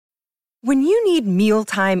When you need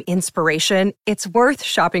mealtime inspiration, it's worth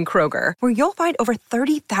shopping Kroger, where you'll find over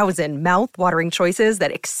 30,000 mouth-watering choices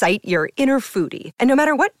that excite your inner foodie. And no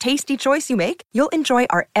matter what tasty choice you make, you'll enjoy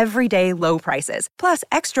our everyday low prices, plus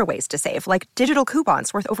extra ways to save, like digital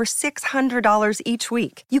coupons worth over $600 each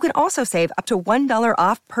week. You can also save up to $1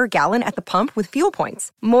 off per gallon at the pump with fuel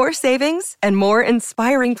points. More savings and more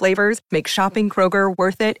inspiring flavors make shopping Kroger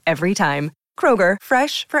worth it every time. Kroger,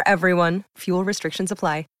 fresh for everyone. Fuel restrictions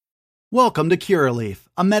apply. Welcome to Curaleaf,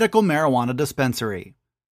 a medical marijuana dispensary.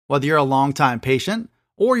 Whether you're a longtime patient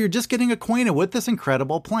or you're just getting acquainted with this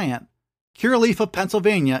incredible plant, Curaleaf of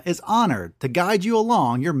Pennsylvania is honored to guide you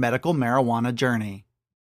along your medical marijuana journey.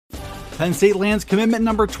 Penn State lands commitment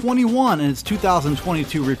number 21 in its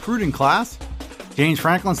 2022 recruiting class. James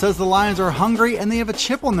Franklin says the Lions are hungry and they have a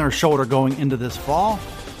chip on their shoulder going into this fall.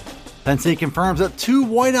 Penn State confirms that 2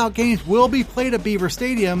 whiteout games will be played at Beaver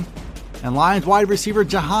Stadium. And Lions wide receiver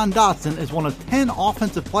Jahan Dotson is one of 10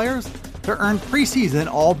 offensive players to earn preseason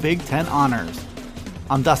All-Big Ten honors.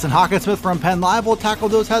 I'm Dustin Hockensmith from Penn Live. We'll tackle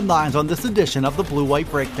those headlines on this edition of the Blue White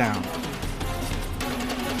Breakdown.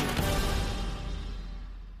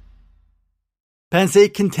 Penn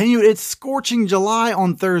State continued its scorching July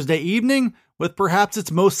on Thursday evening with perhaps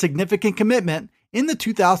its most significant commitment in the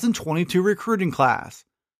 2022 recruiting class.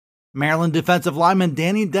 Maryland defensive lineman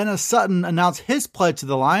Danny Dennis Sutton announced his pledge to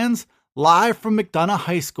the Lions live from McDonough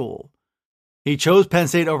High School. He chose Penn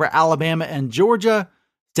State over Alabama and Georgia,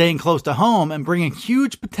 staying close to home and bringing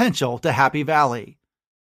huge potential to Happy Valley.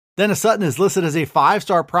 Dennis Sutton is listed as a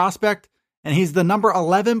 5-star prospect, and he's the number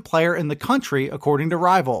 11 player in the country according to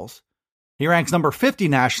Rivals. He ranks number 50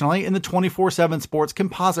 nationally in the 24/7 Sports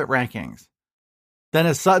composite rankings.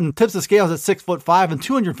 Dennis Sutton tips the scales at 6'5" and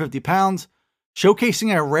 250 pounds,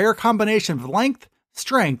 showcasing a rare combination of length,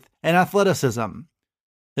 strength, and athleticism.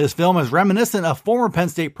 His film is reminiscent of former Penn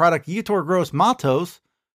State product Yetur Gross-Matos,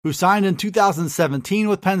 who signed in 2017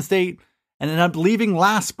 with Penn State and ended up leaving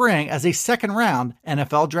last spring as a second-round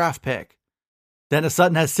NFL draft pick. Dennis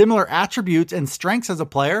Sutton has similar attributes and strengths as a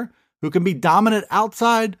player who can be dominant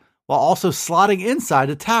outside while also slotting inside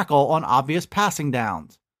to tackle on obvious passing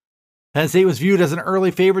downs. Penn State was viewed as an early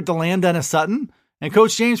favorite to land Dennis Sutton, and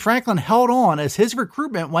Coach James Franklin held on as his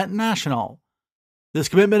recruitment went national. This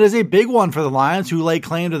commitment is a big one for the Lions, who lay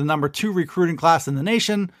claim to the number 2 recruiting class in the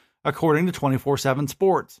nation, according to 24/7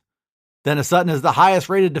 Sports. Dennis Sutton is the highest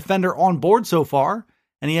rated defender on board so far,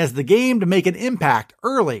 and he has the game to make an impact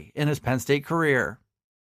early in his Penn State career.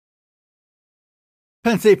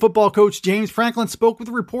 Penn State football coach James Franklin spoke with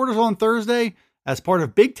reporters on Thursday as part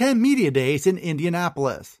of Big Ten Media Days in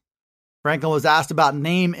Indianapolis. Franklin was asked about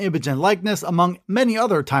name, image, and likeness, among many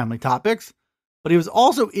other timely topics, but he was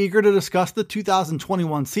also eager to discuss the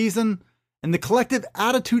 2021 season and the collective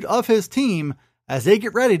attitude of his team as they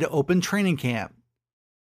get ready to open training camp.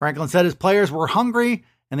 Franklin said his players were hungry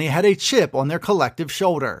and they had a chip on their collective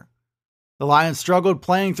shoulder. The Lions struggled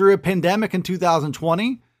playing through a pandemic in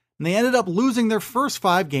 2020, and they ended up losing their first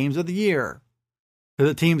 5 games of the year. To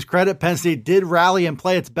the team's credit, Penn State did rally and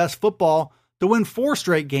play its best football to win 4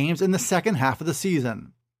 straight games in the second half of the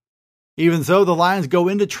season. Even so, the Lions go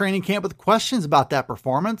into training camp with questions about that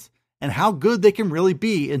performance and how good they can really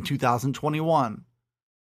be in 2021.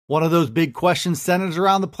 One of those big questions centers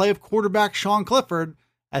around the play of quarterback Sean Clifford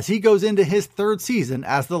as he goes into his 3rd season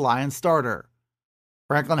as the Lions starter.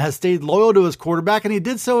 Franklin has stayed loyal to his quarterback, and he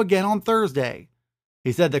did so again on Thursday.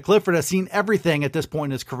 He said that Clifford has seen everything at this point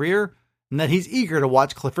in his career and that he's eager to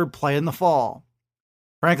watch Clifford play in the fall.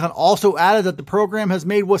 Franklin also added that the program has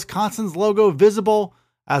made Wisconsin's logo visible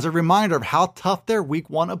as a reminder of how tough their Week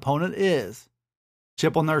 1 opponent is.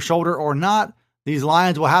 Chip on their shoulder or not, these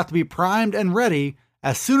Lions will have to be primed and ready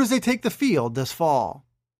as soon as they take the field this fall.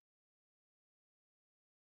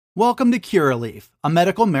 Welcome to Curaleaf, a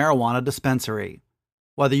medical marijuana dispensary.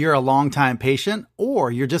 Whether you're a longtime patient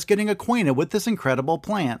or you're just getting acquainted with this incredible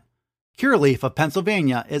plant, Curaleaf of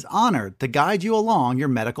Pennsylvania is honored to guide you along your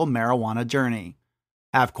medical marijuana journey.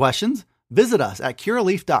 Have questions? Visit us at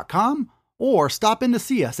curaleaf.com or stop in to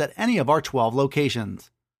see us at any of our 12 locations.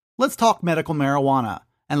 Let's talk medical marijuana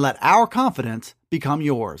and let our confidence become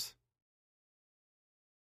yours.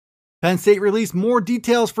 Penn State released more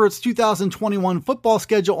details for its 2021 football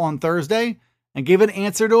schedule on Thursday and gave an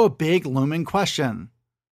answer to a big looming question.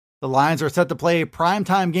 The Lions are set to play a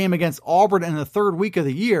primetime game against Auburn in the 3rd week of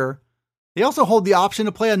the year. They also hold the option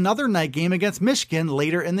to play another night game against Michigan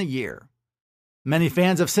later in the year. Many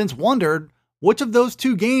fans have since wondered which of those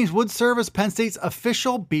 2 games would serve as Penn State's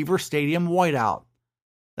official Beaver Stadium whiteout.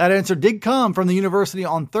 That answer did come from the university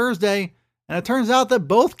on Thursday, and it turns out that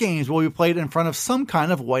both games will be played in front of some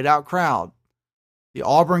kind of whiteout crowd. The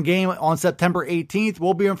Auburn game on September 18th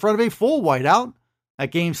will be in front of a full whiteout.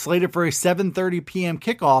 That game slated for a 7:30 p.m.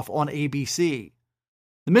 kickoff on ABC.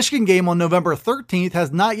 The Michigan game on November 13th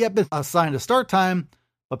has not yet been assigned a start time,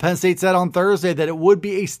 but Penn State said on Thursday that it would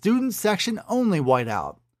be a student section only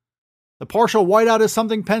whiteout. The partial whiteout is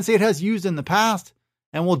something Penn State has used in the past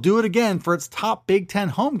and will do it again for its top Big Ten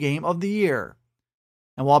home game of the year.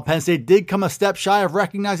 And while Penn State did come a step shy of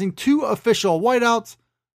recognizing 2 official whiteouts,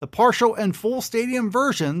 the partial and full stadium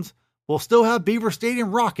versions will still have Beaver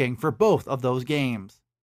Stadium rocking for both of those games.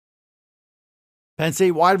 Penn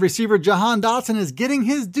State wide receiver Jahan Dotson is getting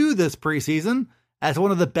his due this preseason as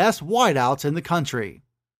one of the best wideouts in the country.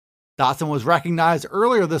 Dotson was recognized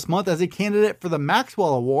earlier this month as a candidate for the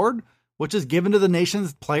Maxwell Award, which is given to the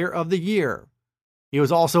nation's Player of the Year. He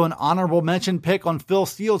was also an honorable mention pick on Phil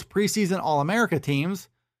Steele's preseason All-America teams.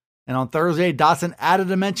 And on Thursday, Dotson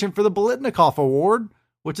added a mention for the Biletnikoff Award,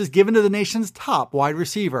 which is given to the nation's top wide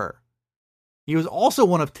receiver. He was also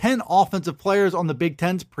one of 10 offensive players on the Big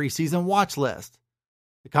Ten's preseason watch list.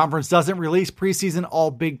 The conference doesn't release preseason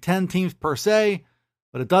all Big Ten teams per se,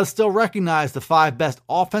 but it does still recognize the 5 best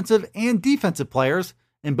offensive and defensive players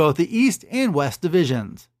in both the East and West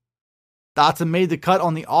divisions. Dotson made the cut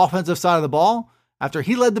on the offensive side of the ball after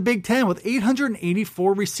he led the Big Ten with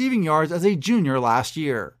 884 receiving yards as a junior last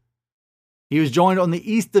year. He was joined on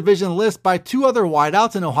the East Division list by 2 other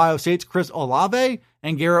wideouts in Ohio State's Chris Olave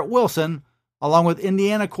and Garrett Wilson, along with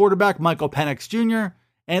Indiana quarterback Michael Penix Jr.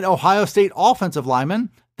 and Ohio State offensive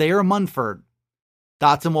lineman Thayer Munford.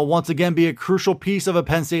 Dotson will once again be a crucial piece of a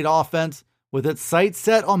Penn State offense, with its sights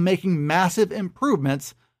set on making massive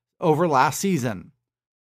improvements over last season.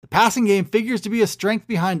 The passing game figures to be a strength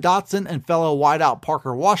behind Dotson and fellow wideout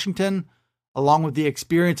Parker Washington, along with the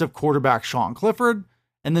experience of quarterback Sean Clifford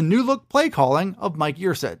and the new-look play calling of Mike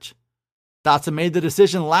Yurcich. Dotson made the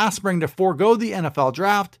decision last spring to forego the NFL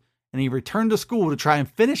draft, and he returned to school to try and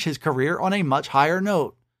finish his career on a much higher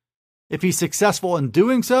note. If he's successful in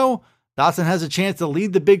doing so, Dotson has a chance to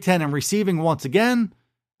lead the Big Ten in receiving once again,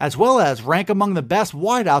 as well as rank among the best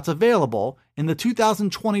wideouts available in the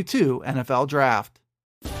 2022 NFL Draft.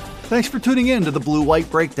 Thanks for tuning in to the Blue White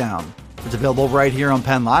Breakdown. It's available right here on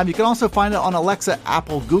Penn Live. You can also find it on Alexa,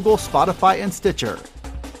 Apple, Google, Spotify, and Stitcher.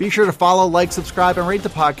 Be sure to follow, like, subscribe, and rate the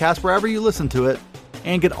podcast wherever you listen to it,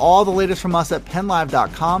 and get all the latest from us at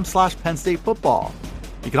PennLive.com/Penn State Football.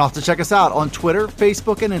 You can also check us out on Twitter,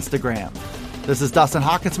 Facebook, and Instagram. This is Dustin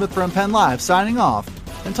Hockensmith from Penn Live signing off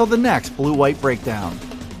until the next Blue White Breakdown.